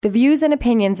The views and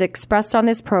opinions expressed on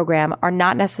this program are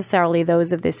not necessarily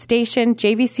those of this station,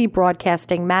 JVC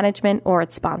Broadcasting Management, or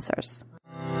its sponsors.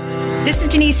 This is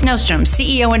Denise Nostrom,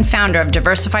 CEO and founder of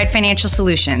Diversified Financial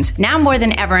Solutions. Now more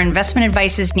than ever, investment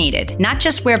advice is needed. Not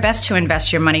just where best to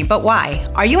invest your money, but why.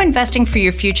 Are you investing for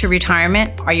your future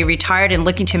retirement? Are you retired and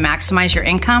looking to maximize your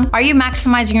income? Are you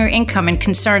maximizing your income and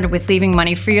concerned with leaving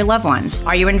money for your loved ones?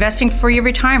 Are you investing for your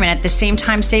retirement at the same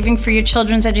time saving for your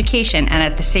children's education and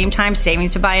at the same time saving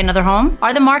to buy another home?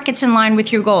 Are the markets in line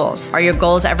with your goals? Are your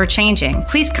goals ever changing?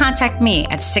 Please contact me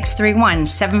at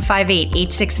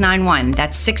 631-758-8691.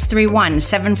 That's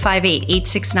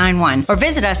 631-758-8691, or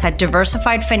visit us at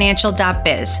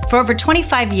diversifiedfinancial.biz. For over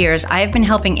 25 years, I have been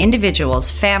helping individuals,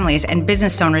 families, and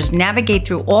business owners navigate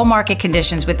through all market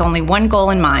conditions with only one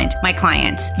goal in mind, my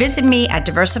clients. Visit me at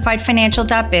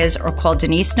diversifiedfinancial.biz or call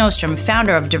Denise Nostrom,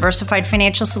 founder of Diversified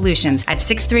Financial Solutions, at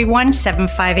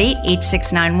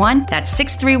 631-758-8691. That's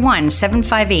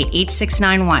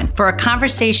 631-758-8691 for a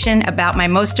conversation about my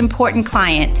most important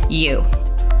client, you.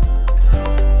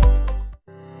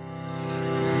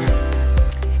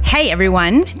 Hey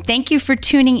everyone, thank you for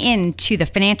tuning in to the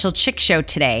Financial Chick Show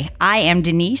today. I am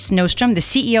Denise Nostrom, the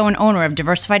CEO and owner of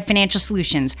Diversified Financial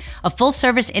Solutions, a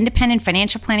full-service independent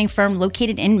financial planning firm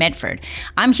located in Medford.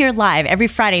 I'm here live every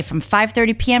Friday from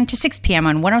 5:30 p.m. to 6 p.m.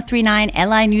 on 103.9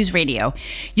 LI News Radio.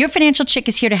 Your Financial Chick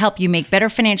is here to help you make better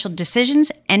financial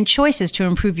decisions and choices to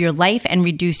improve your life and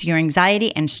reduce your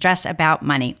anxiety and stress about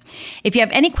money. If you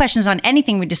have any questions on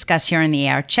anything we discuss here on the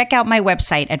air, check out my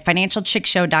website at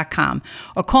financialchickshow.com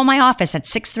or call my office at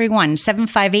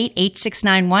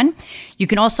 631-758-8691. You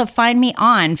can also find me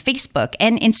on Facebook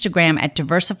and Instagram at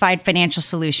Diversified Financial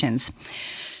Solutions.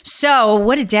 So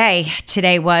what a day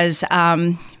today was.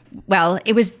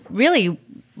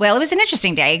 It was an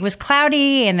interesting day. It was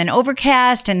cloudy and then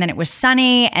overcast and then it was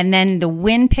sunny and then the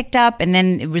wind picked up and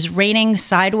then it was raining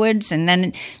sideways and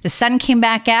then the sun came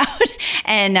back out.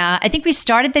 And I think we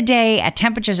started the day at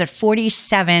temperatures at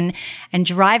 47 and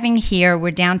driving here,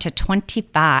 we're down to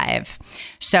 25.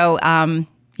 So,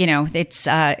 it's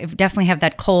definitely have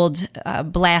that cold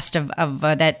blast of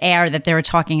that air that they were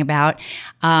talking about.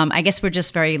 I guess we're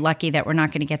just very lucky that we're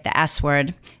not going to get the S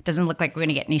word. Doesn't look like we're going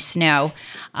to get any snow.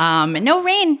 No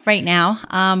rain right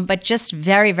now, but just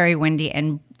very, very windy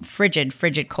and frigid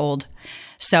cold.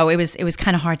 So it was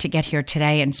kind of hard to get here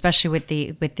today, and especially with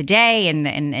the day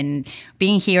and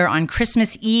being here on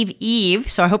Christmas Eve.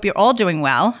 So I hope you're all doing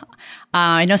well.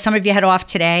 I know some of you had off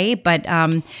today, but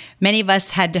many of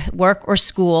us had work or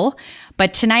school.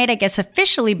 But tonight, I guess,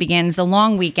 officially begins the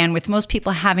long weekend, with most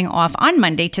people having off on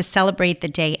Monday to celebrate the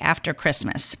day after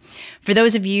Christmas. For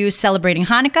those of you celebrating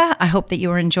Hanukkah, I hope that you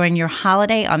are enjoying your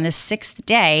holiday on the sixth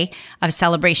day of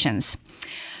celebrations.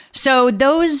 So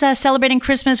those celebrating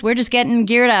Christmas, we're just getting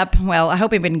geared up. Well, I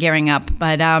hope we've been gearing up,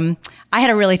 but I had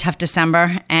a really tough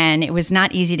December, and it was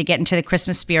not easy to get into the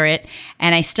Christmas spirit,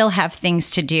 and I still have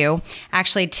things to do.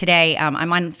 Actually, today,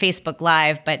 I'm on Facebook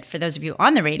Live, but for those of you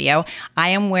on the radio, I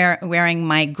am wearing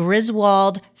my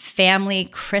Griswold Family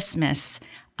Christmas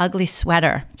ugly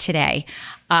sweater today.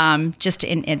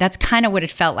 That's kind of what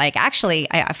it felt like. Actually,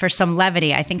 for some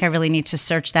levity, I think I really need to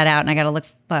search that out, and I got to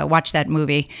watch that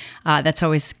movie. That's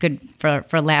always good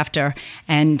for laughter.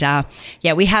 And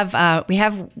we have.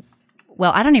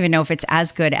 Well, I don't even know if it's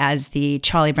as good as the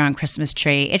Charlie Brown Christmas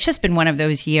tree. It's just been one of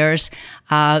those years.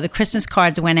 The Christmas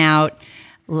cards went out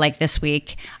like this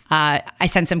week. I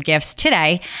sent some gifts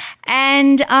today,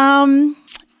 and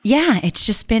it's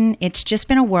just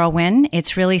been a whirlwind.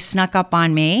 It's really snuck up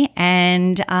on me,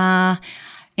 and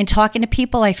in talking to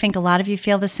people, I think a lot of you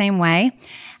feel the same way.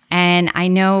 And I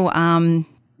know,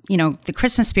 the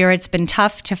Christmas spirit's been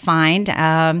tough to find.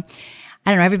 I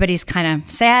don't know, everybody's kind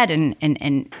of sad and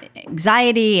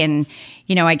anxiety. And,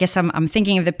 I guess I'm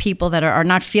thinking of the people that are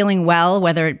not feeling well,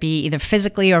 whether it be either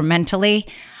physically or mentally.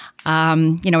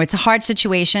 It's a hard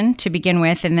situation to begin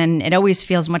with, and then it always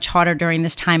feels much harder during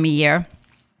this time of year.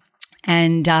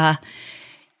 And,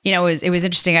 it was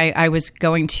interesting. I was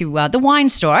going to the wine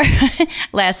store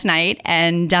last night,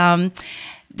 and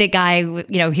the guy,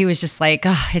 he was just like,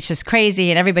 oh, it's just crazy.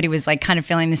 And everybody was like kind of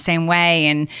feeling the same way.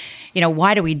 And,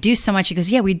 why do we do so much? He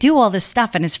goes, yeah, we do all this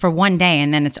stuff and it's for one day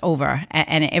and then it's over.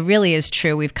 And it really is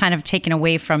true. We've kind of taken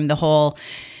away from the whole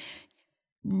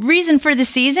reason for the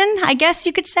season, I guess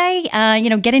you could say,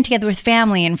 getting together with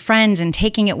family and friends and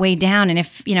taking it way down. And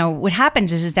if, what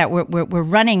happens is that we're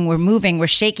running, we're moving, we're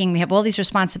shaking, we have all these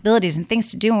responsibilities and things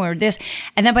to do, and we're this.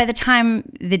 And then by the time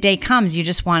the day comes, you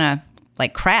just want to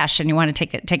like crash and you want to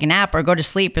take a nap or go to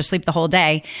sleep or sleep the whole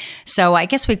day. So I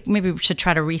guess we should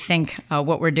try to rethink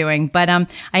what we're doing. But I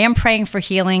am praying for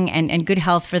healing and good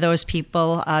health for those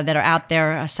people that are out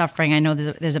there suffering. I know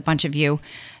there's a bunch of you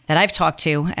that I've talked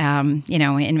to,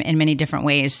 in many different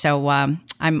ways. So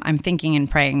I'm thinking and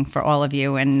praying for all of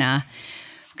you, and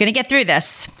going to get through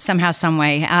this somehow, some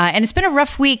way. And it's been a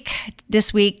rough week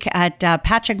this week at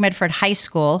Patrick Medford High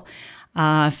School.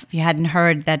 If you hadn't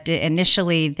heard that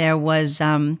initially there was,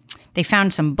 they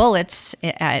found some bullets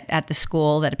at the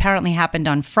school that apparently happened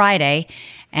on Friday,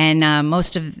 and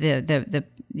most of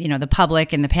the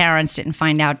public and the parents didn't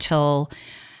find out till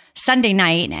Sunday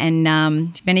night, and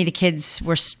many of the kids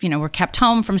were kept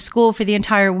home from school for the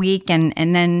entire week, and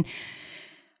then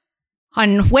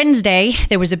on Wednesday,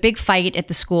 there was a big fight at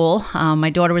the school. My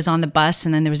daughter was on the bus,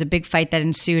 and then there was a big fight that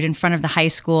ensued in front of the high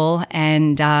school,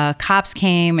 and cops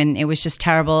came, and it was just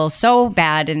terrible, so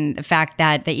bad, and the fact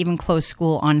that they even closed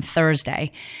school on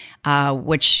Thursday,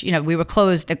 which, we were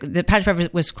closed. The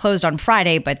Patrick was closed on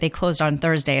Friday, but they closed on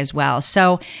Thursday as well.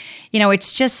 So,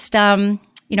 it's just,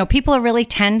 people are really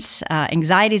tense.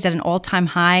 Anxiety's at an all-time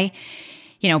high.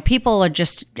 People are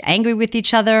just angry with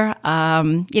each other,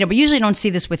 but usually don't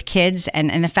see this with kids.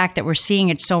 And the fact that we're seeing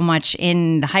it so much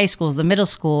in the high schools, the middle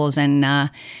schools, and,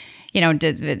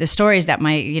 the stories that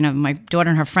my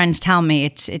daughter and her friends tell me,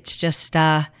 it's just,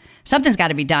 something's got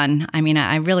to be done. I mean,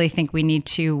 I really think we need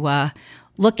to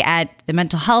look at the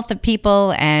mental health of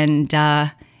people and,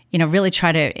 really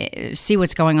try to see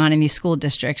what's going on in these school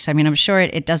districts. I mean, I'm sure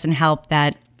it doesn't help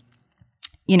that,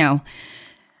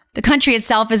 the country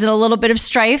itself is in a little bit of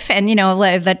strife, and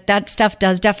that stuff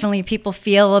does definitely people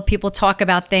talk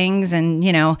about things, and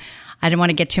I didn't want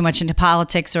to get too much into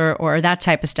politics or that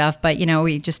type of stuff, but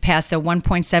we just passed the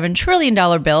 $1.7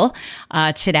 trillion bill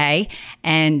today,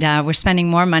 and we're spending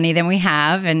more money than we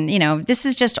have, and this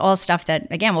is just all stuff that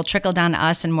again will trickle down to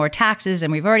us and more taxes,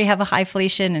 and we've already have a high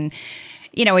inflation, and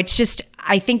it's just,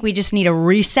 I think we just need a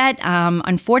reset.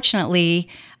 Unfortunately,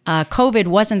 COVID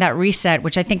wasn't that reset,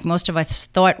 which I think most of us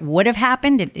thought would have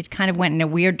happened. It kind of went in a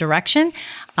weird direction,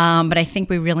 but I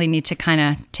think we really need to kind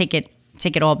of take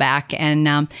it all back.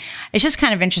 And it's just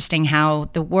kind of interesting how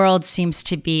the world seems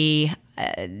to be,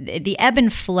 the ebb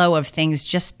and flow of things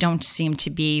just don't seem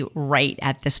to be right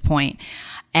at this point.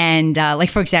 And like,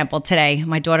 for example, today,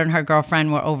 my daughter and her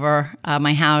girlfriend were over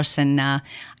my house, and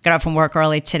got out from work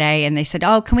early today, and they said,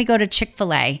 "Oh, can we go to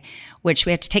Chick-fil-A?" Which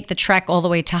we have to take the trek all the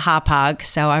way to Hauppauge.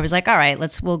 So I was like, all right,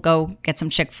 we'll go get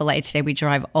some Chick-fil-A today. We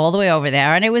drive all the way over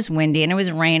there, and it was windy, and it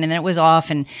was rain, and then it was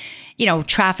off, and,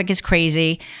 traffic is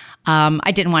crazy.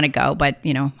 I didn't want to go, but,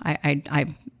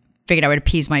 I figured I would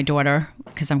appease my daughter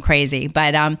because I'm crazy.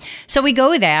 But so we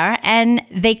go there, and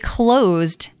they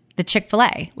closed the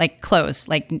Chick-fil-A,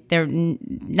 they're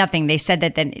nothing. They said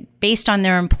that based on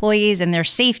their employees and their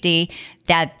safety,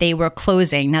 that they were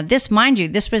closing. Now, mind you,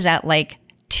 this was at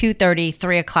 2:30,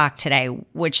 3 o'clock today,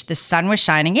 which the sun was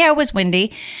shining. Yeah, it was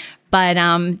windy, but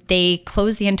they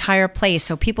closed the entire place.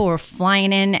 So people were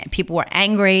flying in, people were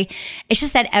angry. It's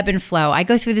just that ebb and flow. I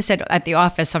go through this at the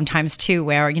office sometimes too,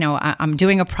 where, I'm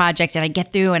doing a project and I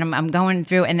get through and I'm going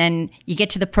through, and then you get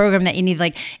to the program that you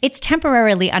need, it's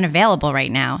temporarily unavailable right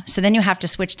now. So then you have to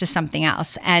switch to something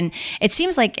else. And it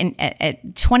seems like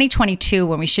at 2022,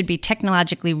 when we should be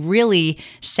technologically really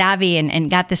savvy and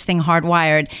got this thing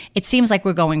hardwired, it seems like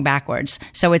we're going backwards.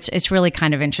 So it's really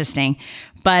kind of interesting.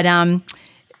 But,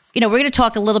 we're going to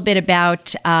talk a little bit about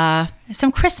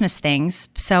some Christmas things.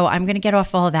 So I'm going to get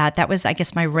off all of that. That was, I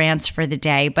guess, my rants for the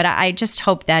day. But I just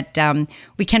hope that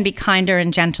we can be kinder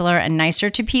and gentler and nicer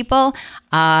to people.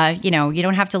 You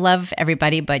don't have to love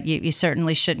everybody, but you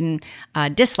certainly shouldn't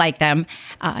dislike them.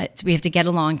 We have to get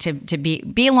along to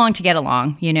be along to get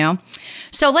along,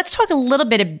 So let's talk a little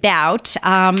bit about,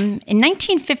 in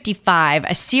 1955,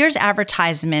 a Sears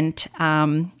advertisement,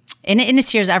 in a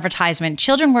Sears advertisement,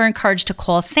 children were encouraged to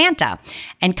call Santa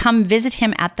and come visit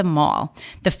him at the mall.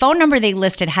 The phone number they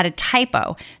listed had a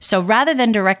typo, so rather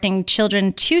than directing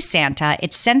children to Santa,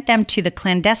 it sent them to the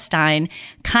clandestine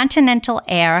Continental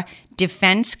Air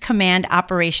Defense Command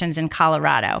operations in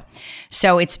Colorado.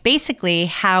 So it's basically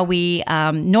how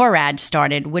NORAD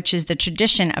started, which is the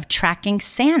tradition of tracking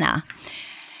Santa.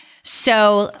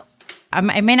 So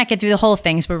I may not get through the whole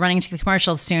thing, so we're running to the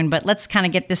commercial soon, but let's kind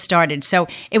of get this started. So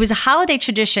it was a holiday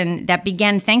tradition that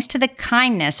began thanks to the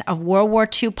kindness of World War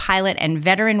II pilot and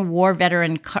war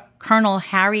veteran Colonel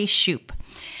Harry Shoup.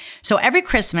 So every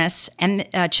Christmas, and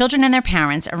children and their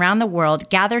parents around the world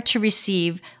gather to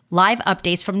receive live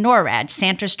updates from NORAD,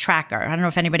 Santa's tracker. I don't know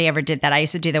if anybody ever did that. I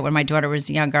used to do that when my daughter was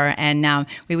younger, and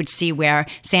we would see where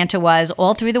Santa was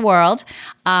all through the world.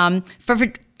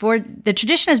 For the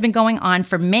tradition has been going on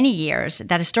for many years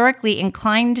that historically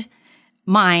inclined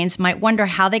minds might wonder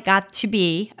how they got to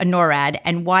be a NORAD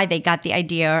and why they got the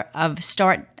idea of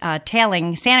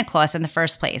tailing Santa Claus in the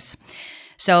first place.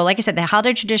 So like I said, the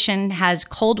holiday tradition has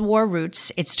Cold War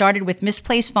roots. It started with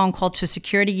misplaced phone call to a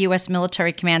security U.S.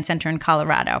 military command center in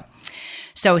Colorado.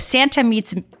 So Santa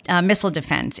meets missile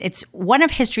defense. It's one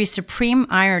of history's supreme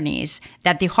ironies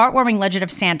that the heartwarming legend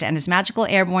of Santa and his magical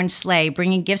airborne sleigh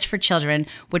bringing gifts for children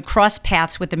would cross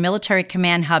paths with the military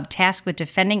command hub tasked with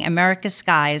defending America's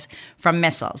skies from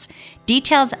missiles.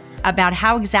 Details about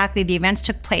how exactly the events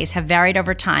took place have varied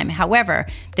over time. However,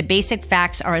 the basic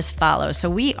facts are as follows. So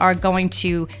we are going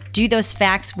to do those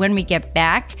facts when we get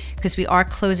back because we are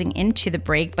closing into the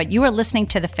break. But you are listening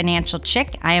to The Financial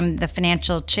Chick. I am The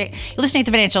Financial Chick. You're listening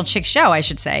to The Financial Chick Show, I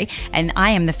should say. And I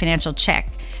am The Financial Chick.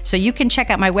 So you can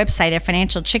check out my website at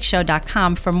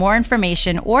financialchickshow.com for more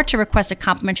information or to request a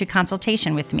complimentary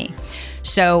consultation with me.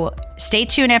 So stay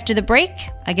tuned after the break.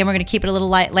 Again, we're going to keep it a little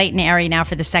light and airy now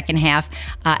for the second half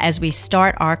as we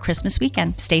start our Christmas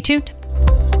weekend. Stay tuned.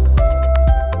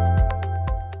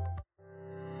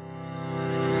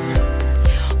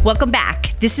 Welcome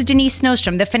back. This is Denise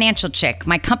Nostrom, The Financial Chick.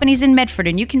 My company's in Medford,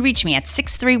 and you can reach me at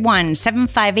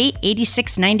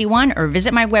 631-758-8691 or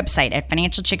visit my website at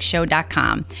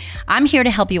financialchickshow.com. I'm here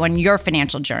to help you on your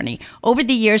financial journey. Over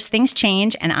the years, things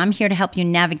change, and I'm here to help you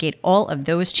navigate all of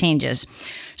those changes.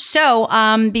 So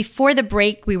before the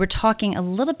break, we were talking a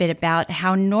little bit about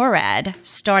how NORAD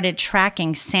started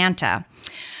tracking Santa.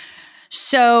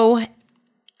 So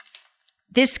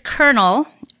this colonel,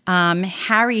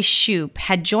 Harry Shoup,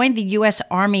 had joined the U.S.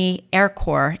 Army Air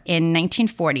Corps in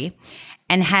 1940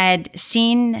 and had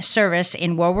seen service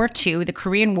in World War II, the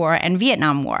Korean War, and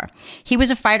Vietnam War. He was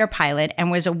a fighter pilot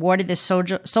and was awarded the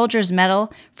Soldier's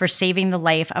Medal for saving the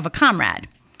life of a comrade.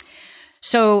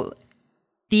 So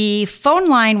the phone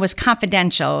line was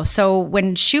confidential. So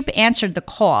when Shoup answered the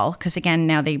call, because again,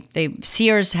 now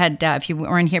Sears had, if you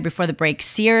weren't here before the break,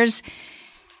 Sears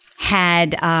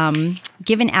had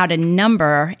given out a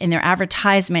number in their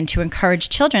advertisement to encourage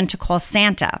children to call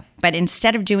Santa. But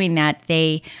instead of doing that,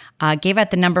 they gave out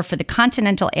the number for the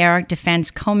Continental Air Defense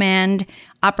Command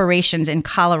operations in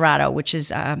Colorado, which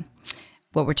is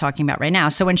what we're talking about right now.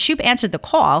 So when Shoup answered the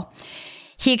call,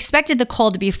 he expected the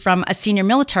call to be from a senior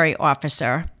military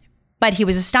officer, but he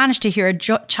was astonished to hear a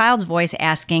child's voice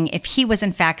asking if he was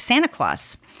in fact Santa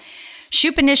Claus.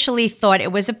 Shoup initially thought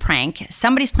it was a prank.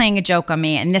 Somebody's playing a joke on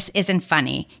me, and this isn't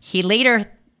funny. He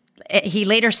later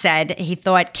said he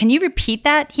thought, "Can you repeat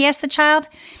that?" he asked the child.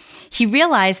 He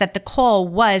realized that the call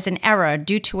was an error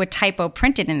due to a typo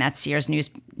printed in that Sears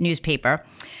newspaper.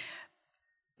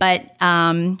 But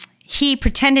he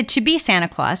pretended to be Santa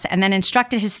Claus and then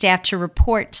instructed his staff to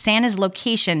report Santa's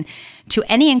location to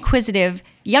any inquisitive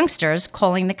youngsters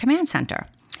calling the command center.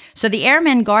 So the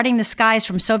airmen guarding the skies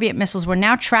from Soviet missiles were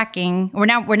now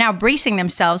bracing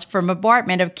themselves for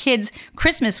bombardment of kids'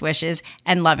 Christmas wishes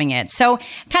and loving it. So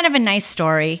kind of a nice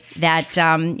story that,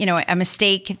 a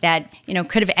mistake that,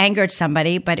 could have angered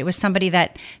somebody, but it was somebody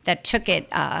that took it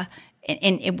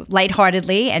in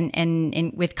lightheartedly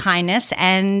and with kindness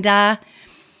and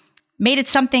made it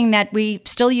something that we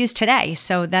still use today.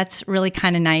 So that's really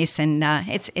kind of nice. And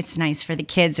it's nice for the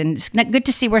kids. And it's good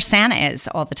to see where Santa is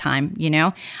all the time,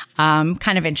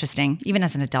 kind of interesting, even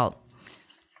as an adult.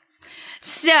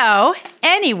 So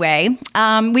anyway,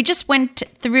 we just went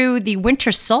through the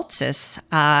winter solstice.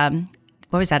 What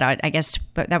was that? I guess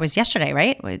that was yesterday,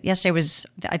 right? Yesterday was,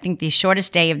 I think, the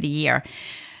shortest day of the year.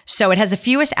 So it has the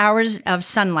fewest hours of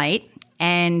sunlight.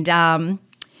 And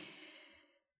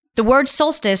the word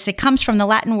solstice, it comes from the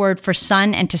Latin word for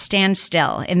sun and to stand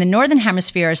still. In the northern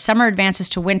hemisphere, as summer advances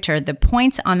to winter, the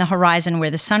points on the horizon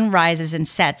where the sun rises and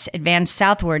sets advance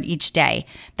southward each day.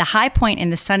 The high point in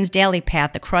the sun's daily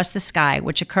path across the sky,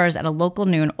 which occurs at a local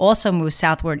noon, also moves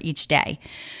southward each day.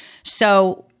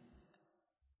 So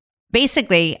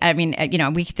basically, I mean,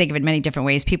 we could think of it many different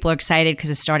ways. People are excited because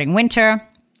it's starting winter.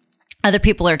 Other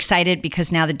people are excited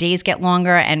because now the days get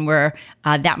longer and we're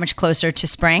that much closer to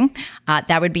spring.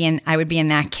 I would be in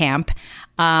that camp.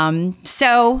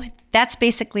 So that's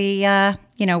basically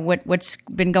what's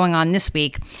been going on this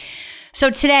week. So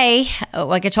today,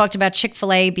 like I talked about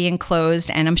Chick-fil-A being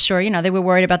closed, and I'm sure they were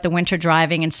worried about the winter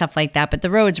driving and stuff like that, but the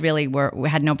roads really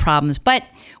had no problems. But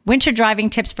winter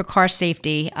driving tips for car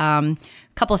safety.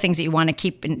 Couple of things that you want to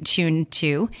keep in tune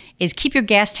to is keep your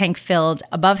gas tank filled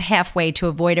above halfway to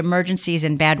avoid emergencies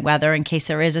and bad weather in case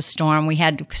there is a storm. We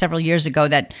had several years ago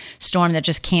that storm that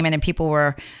just came in and people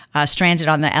were stranded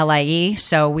on the LIE.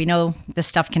 So we know this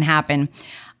stuff can happen.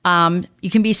 You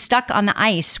can be stuck on the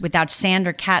ice without sand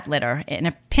or cat litter. In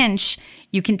a pinch,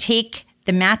 you can take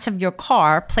the mats of your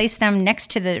car, place them next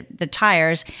to the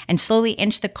tires, and slowly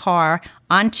inch the car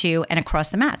onto and across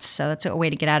the mats. So that's a way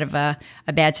to get out of a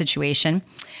bad situation.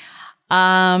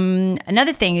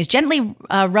 Another thing is gently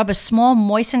rub a small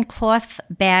moistened cloth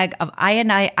bag of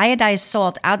iodized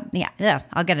salt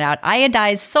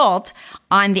iodized salt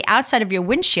on the outside of your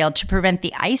windshield to prevent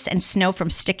the ice and snow from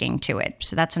sticking to it.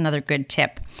 So that's another good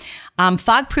tip.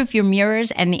 Fog-proof your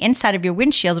mirrors and the inside of your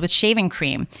windshields with shaving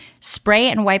cream. Spray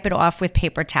and wipe it off with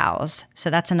paper towels. So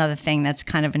that's another thing that's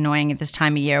kind of annoying at this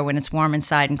time of year when it's warm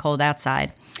inside and cold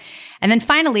outside. And then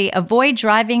finally, avoid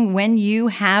driving when you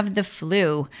have the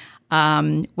flu.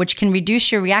 Which can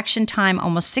reduce your reaction time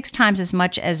almost 6 times as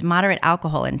much as moderate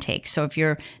alcohol intake. So if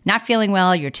you're not feeling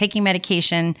well, you're taking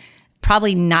medication,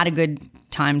 probably not a good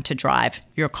time to drive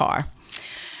your car.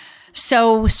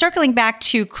 So circling back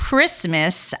to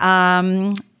Christmas,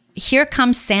 here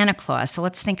comes Santa Claus. So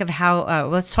let's think of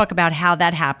let's talk about how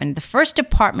that happened. The first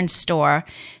department store,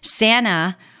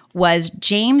 Santa, was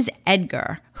James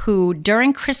Edgar, who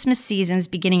during Christmas seasons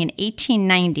beginning in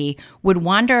 1890 would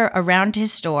wander around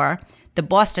his store, the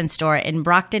Boston store in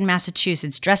Brockton,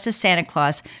 Massachusetts, dressed as Santa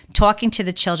Claus, talking to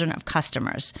the children of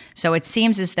customers. So it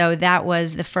seems as though that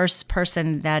was the first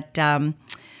person that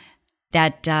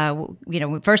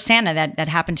first Santa that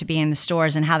happened to be in the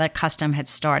stores, and how that custom had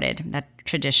started, that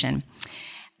tradition.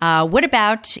 What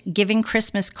about giving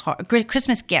Christmas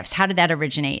gifts? How did that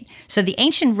originate? So the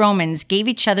ancient Romans gave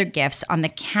each other gifts on the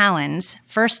calends,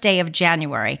 first day of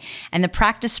January, and the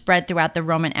practice spread throughout the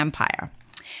Roman Empire.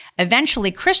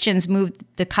 Eventually, Christians moved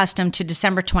the custom to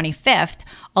December 25th,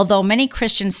 although many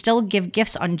Christians still give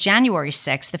gifts on January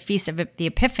 6th, the Feast of the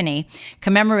Epiphany,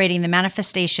 commemorating the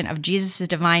manifestation of Jesus'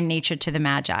 divine nature to the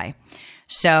Magi.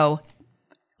 So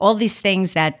all these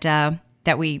things that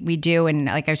we do, and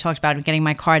like I talked about getting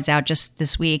my cards out just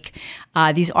this week,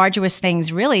 these arduous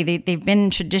things, really, they've been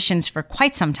traditions for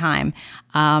quite some time.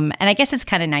 And I guess it's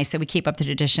kind of nice that we keep up the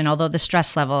tradition, although the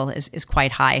stress level is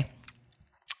quite high.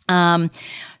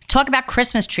 Talk about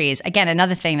Christmas trees. Again,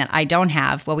 another thing that I don't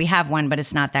have. Well, we have one, but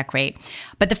it's not that great.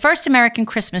 But the first American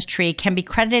Christmas tree can be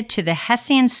credited to the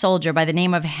Hessian soldier by the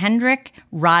name of Hendrik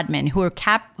Rodman, who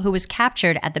was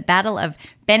captured at the Battle of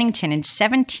Bennington in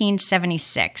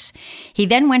 1776. He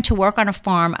then went to work on a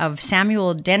farm of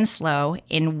Samuel Denslow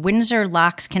in Windsor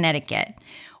Locks, Connecticut,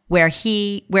 where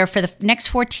for the next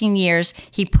 14 years,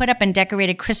 he put up and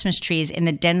decorated Christmas trees in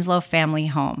the Denslow family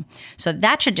home. So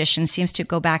that tradition seems to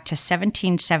go back to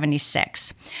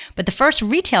 1776. But the first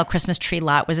retail Christmas tree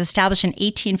lot was established in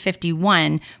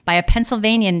 1851 by a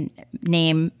Pennsylvanian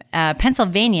named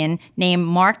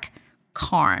Mark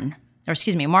Carr,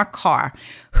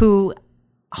 who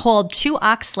hauled 2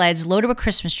 ox sleds loaded with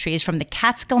Christmas trees from the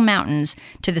Catskill Mountains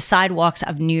to the sidewalks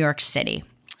of New York City.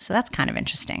 So that's kind of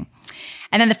interesting.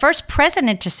 And then the first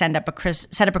president to set up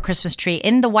a Christmas tree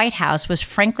in the White House was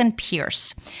Franklin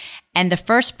Pierce. And the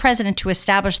first president to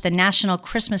establish the national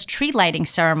Christmas tree lighting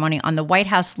ceremony on the White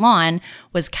House lawn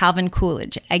was Calvin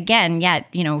Coolidge. Again,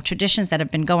 traditions that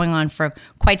have been going on for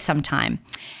quite some time.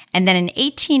 And then in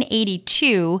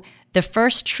 1882, the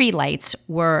first tree lights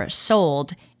were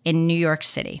sold in New York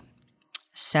City.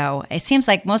 So it seems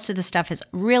like most of the stuff has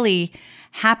really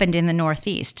happened in the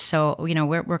Northeast. So,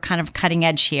 we're kind of cutting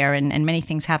edge here, and many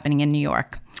things happening in New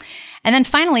York. And then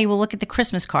finally, we'll look at the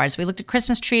Christmas cards. We looked at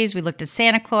Christmas trees, we looked at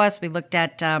Santa Claus, we looked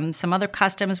at some other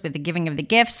customs with the giving of the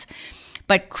gifts.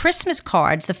 But Christmas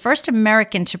cards, the first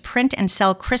American to print and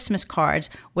sell Christmas cards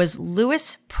was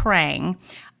Louis Prang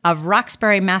of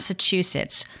Roxbury,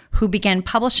 Massachusetts, who began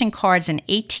publishing cards in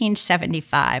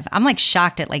 1875. I'm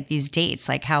shocked at these dates,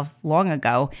 how long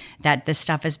ago that this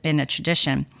stuff has been a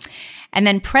tradition. And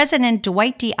then President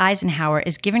Dwight D. Eisenhower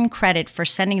is given credit for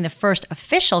sending the first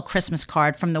official Christmas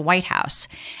card from the White House.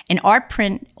 An art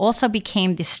print also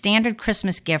became the standard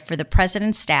Christmas gift for the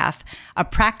president's staff, a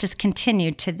practice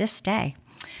continued to this day.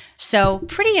 So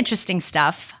pretty interesting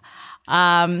stuff.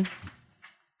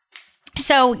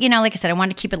 So, like I said, I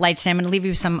wanted to keep it light today. I'm going to leave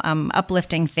you with some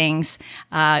uplifting things,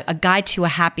 a guide to a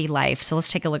happy life. So let's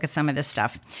take a look at some of this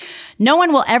stuff. No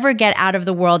one will ever get out of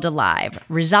the world alive.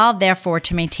 Resolve, therefore,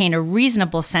 to maintain a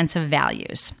reasonable sense of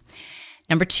values.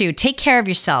 Number 2, take care of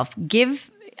yourself.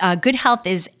 Good health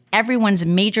is everyone's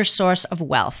major source of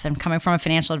wealth. And coming from a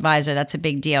financial advisor, that's a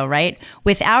big deal, right?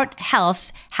 Without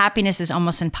health, happiness is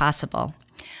almost impossible.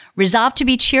 Resolve to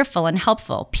be cheerful and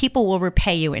helpful. People will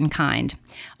repay you in kind.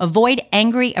 Avoid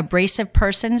angry, abrasive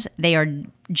persons. They are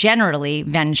generally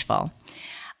vengeful.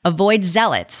 Avoid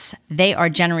zealots. They are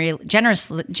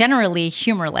generally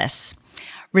humorless.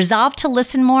 Resolve to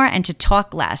listen more and to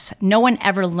talk less. No one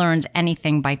ever learns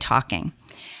anything by talking.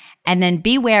 And then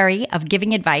be wary of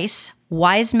giving advice.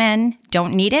 Wise men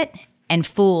don't need it, and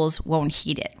fools won't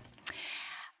heed it.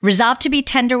 Resolve to be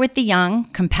tender with the young,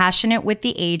 compassionate with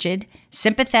the aged,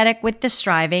 sympathetic with the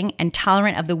striving, and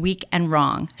tolerant of the weak and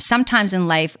wrong. Sometimes in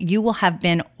life, you will have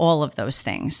been all of those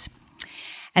things.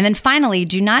 And then finally,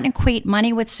 do not equate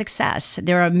money with success.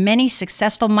 There are many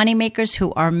successful moneymakers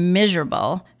who are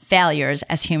miserable failures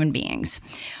as human beings.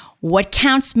 What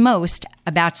counts most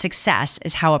about success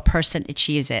is how a person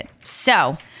achieves it.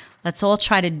 So let's all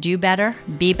try to do better,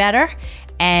 be better.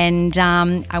 And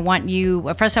I want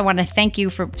to thank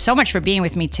you so much for being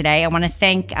with me today. I want to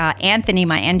thank Anthony,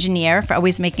 my engineer, for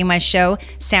always making my show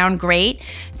sound great.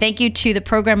 Thank you to the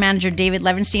program manager, David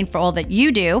Levenstein, for all that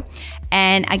you do.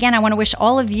 And again, I want to wish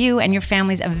all of you and your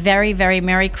families a very, very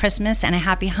Merry Christmas and a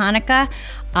Happy Hanukkah.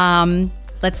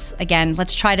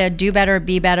 Let's try to do better,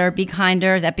 be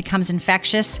kinder. That becomes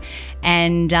infectious.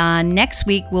 And next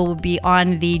week we'll be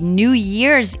on the New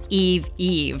Year's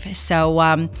Eve. So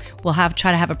we'll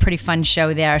try to have a pretty fun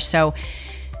show there. So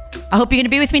I hope you're going to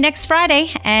be with me next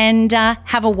Friday, and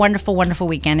have a wonderful, wonderful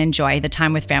weekend. Enjoy the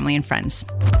time with family and friends.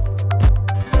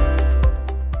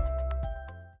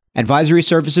 Advisory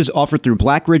services offered through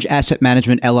Blackridge Asset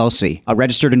Management, LLC, a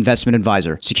registered investment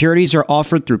advisor. Securities are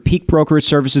offered through Peak Brokerage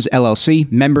Services,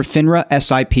 LLC, member FINRA,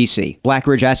 SIPC.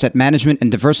 Blackridge Asset Management and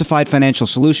Diversified Financial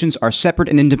Solutions are separate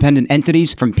and independent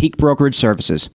entities from Peak Brokerage Services.